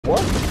What?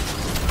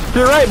 To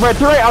your right, Brett,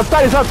 to your right,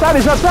 outside, he's outside,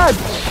 he's outside!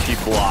 She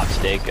blocks,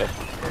 Daka.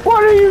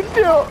 What are you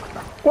doing?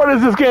 What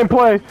is this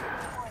gameplay?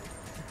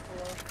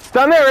 It's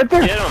down there, right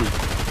there! Get him!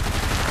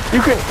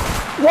 You can...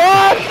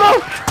 What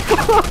the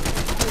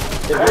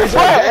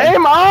fuck?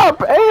 Aim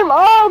up! Aim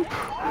up!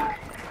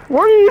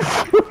 What are you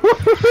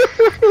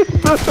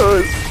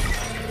doing?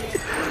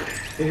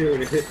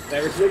 Dude,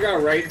 everything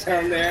got right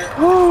down there.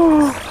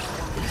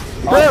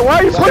 Brett, why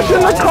are you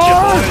pushing the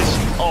car?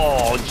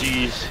 Oh,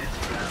 jeez.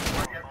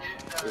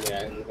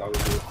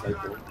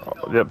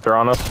 Oh, yep, they're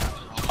on us.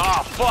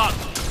 Oh, fuck!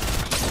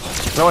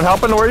 No one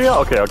helping, were you?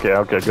 Okay,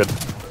 good.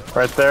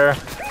 Right there.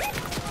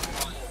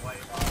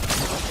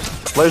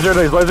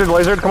 Lasered, he's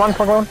lasered, come on.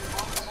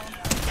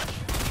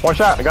 One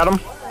shot, I got him.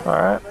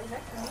 Alright.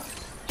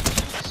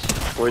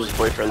 Where's his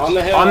boyfriend? On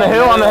the hill. On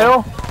the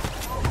hill.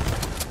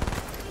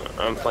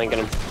 I'm flanking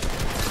him.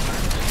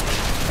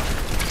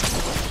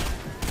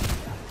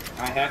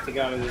 I have to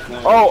go to this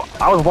now. Oh,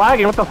 I was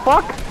lagging, what the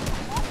fuck?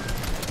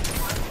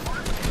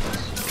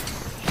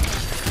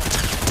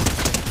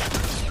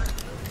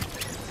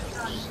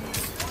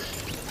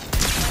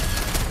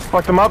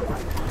 Fucked him up.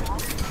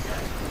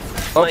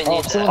 Oh,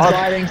 someone's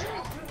gliding.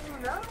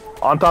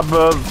 On top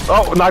of...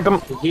 Oh, knocked him.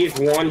 He's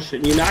one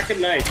shot. You knock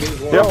him nice. He's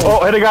one. Yep,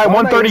 oh, hit a guy,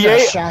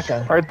 138.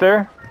 Shotgun. Right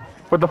there.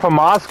 With the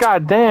FAMAS,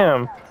 god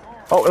damn.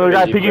 Oh, another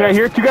guy peeking right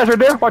here. Two guys right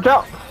there, watch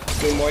out.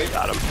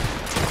 got him.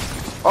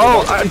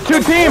 Oh,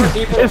 2 teams!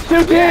 It's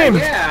 2 teams!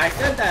 Yeah, I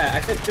said that.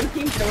 I said 2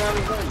 teams come out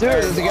of the Dude,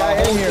 there's a guy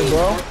in here,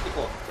 bro.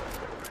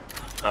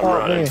 I'm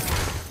running. Me.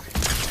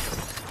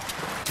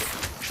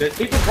 There's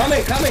people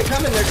coming, they're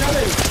coming!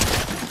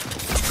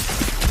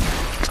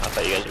 I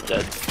thought you guys were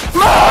dead.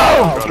 No!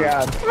 Oh,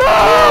 God.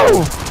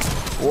 No!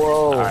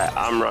 Whoa. Alright,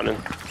 I'm running.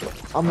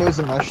 I'm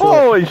losing my shit.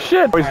 Holy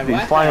shit!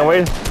 He's flying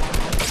away.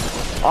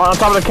 On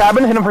top of the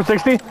cabin, hit him for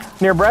 60,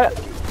 near Brett.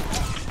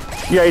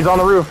 Yeah, he's on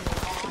the roof.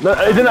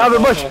 He's in the other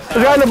bush. There's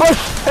a guy in the bush!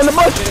 In the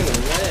bush!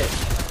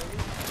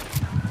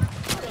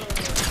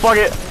 Fuck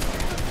it.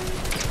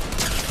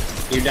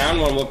 You're down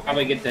one, we'll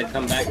probably get to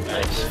come back.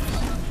 Nice.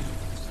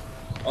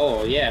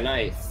 Oh, yeah,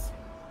 nice.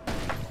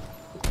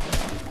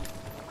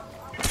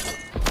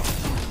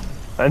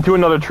 And to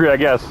another tree, I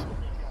guess.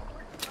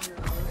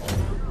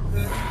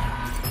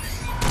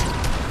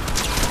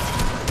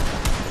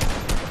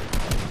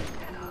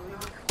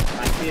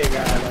 I see a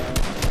guy though.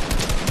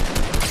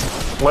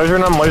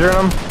 Lasering him.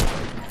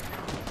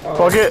 Oh.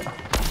 Fuck it.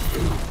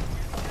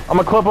 I'm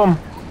gonna clip him.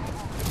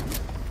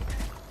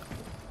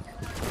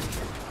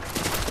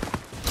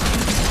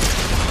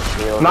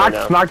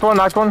 Knocked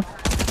one.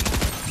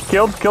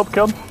 Killed.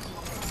 The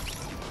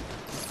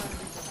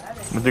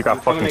dude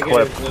got fucking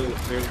clipped.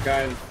 There's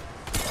guys.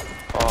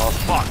 Oh,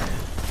 fuck.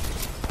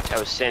 I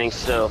was standing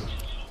still.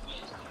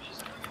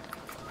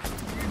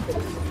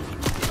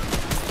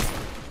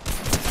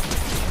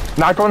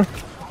 Knocked one.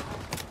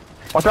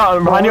 Watch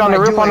out, behind you, on the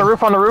roof, behind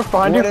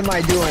you. What am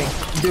I doing?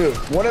 Dude,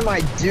 what am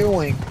I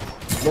doing?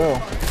 Bro.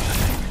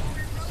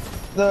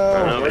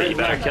 No, No. but you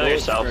better kill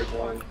yourself.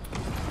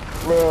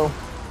 Bro.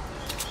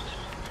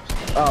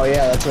 Oh,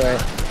 yeah, that's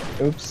right.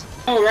 Oops.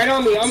 Oh, right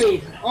on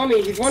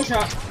me, he's one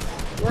shot.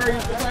 Where are you?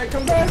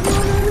 Come back, oh,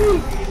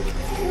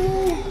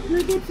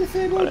 you're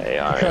disabled.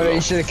 Cody,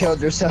 you should have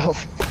killed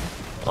yourself.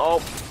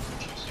 Oh.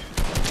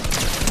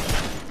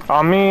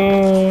 On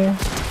me.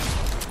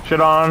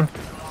 Shit on.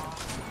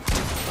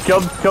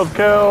 Killed.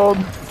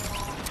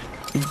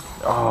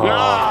 Oh. No,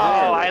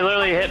 I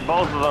literally hit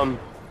both of them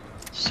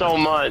so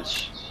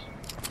much.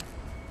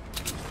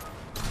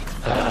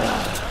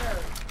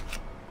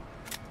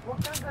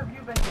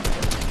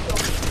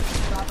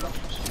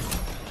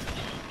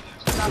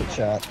 Good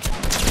shot.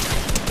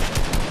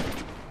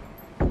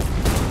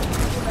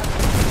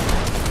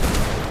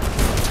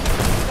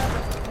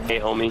 Hey,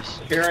 homies.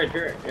 Here, right,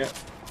 yeah.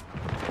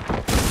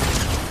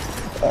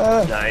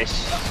 Nice.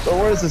 So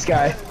where is this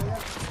guy?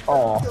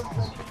 Oh.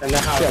 In the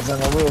house. Guy's on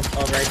the roof.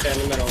 Oh, right there in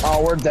the middle.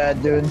 Oh, we're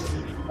dead, dude.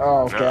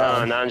 Oh, No,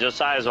 God. not on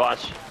Josiah's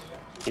watch.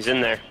 He's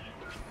in there.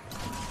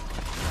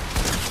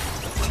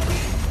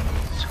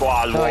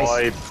 Squad Nice.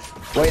 wipe.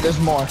 Wait, there's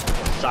more.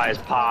 Josiah's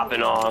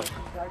popping off.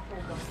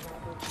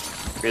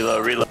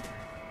 Reload.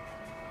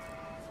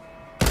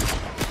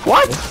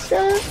 What? This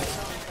guy?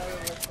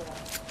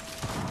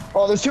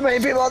 Oh, there's too many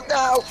people up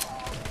now.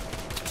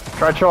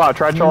 Try chill out.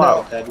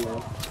 Dead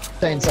man.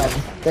 Saying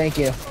something. Thank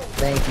you.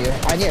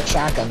 I need a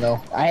shotgun,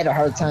 though. I had a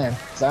hard time,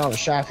 because I don't have a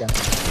shotgun.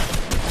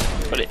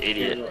 What an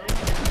idiot.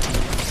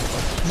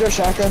 Is there a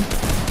shotgun?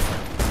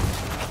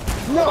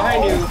 No!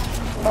 Behind you.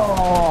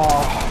 Oh.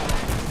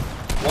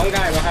 One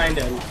guy behind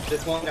him.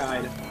 Just one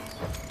guy.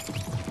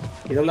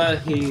 He's on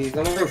the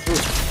roof.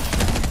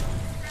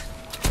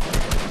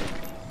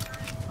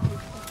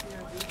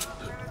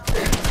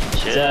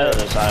 Chill,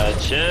 Josiah.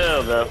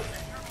 Chill, bro.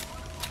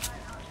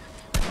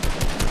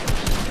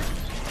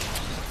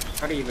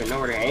 How do you even know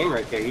where to aim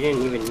right there? You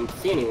didn't even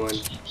see anyone.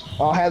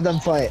 I'll have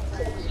them fight.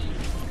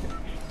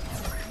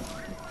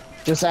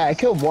 Just I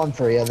killed one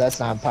for you. That's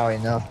not probably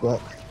enough, but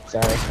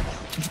sorry.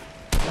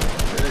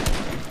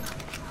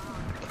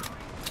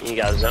 You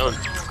got zone.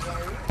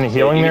 Any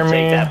healing you near can me?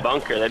 take that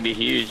bunker, that'd be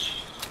huge.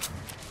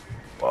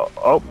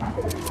 Oh.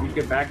 You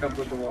can back up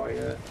with the wall,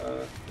 yeah.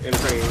 In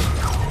frame.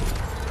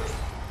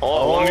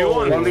 Oh,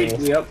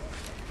 1v1. Yep.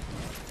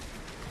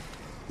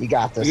 You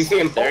got this. You see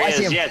him? There I he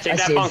see is. him. Yeah, take I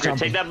that see him bunker.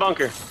 jumping. Take that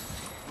bunker.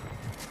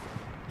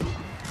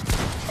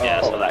 Yeah,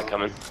 I saw that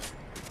coming.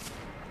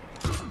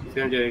 He's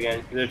gonna do it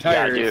again. They're Yeah,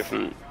 tired. do it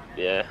from.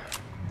 Yeah.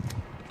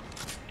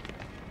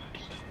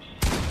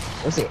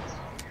 Where's he?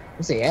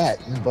 Where's he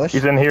at? In the bush?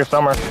 He's in here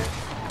somewhere.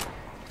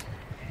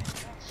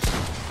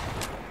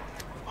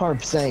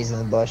 100% he's in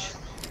the bush.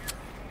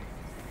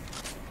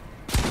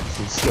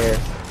 He's scared.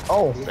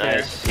 Oh.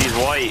 Nice. He's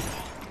white.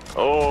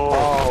 Oh.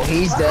 Oh,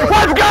 he's dead.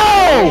 Let's go!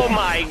 Oh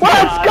my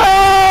Let's god.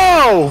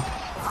 go!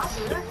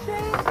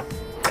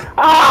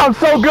 Ah, I'm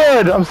so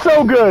good. I'm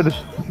so good.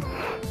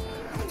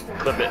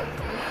 Clip it.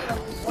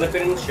 Flip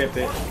it and ship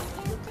it.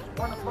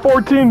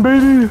 14,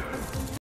 baby.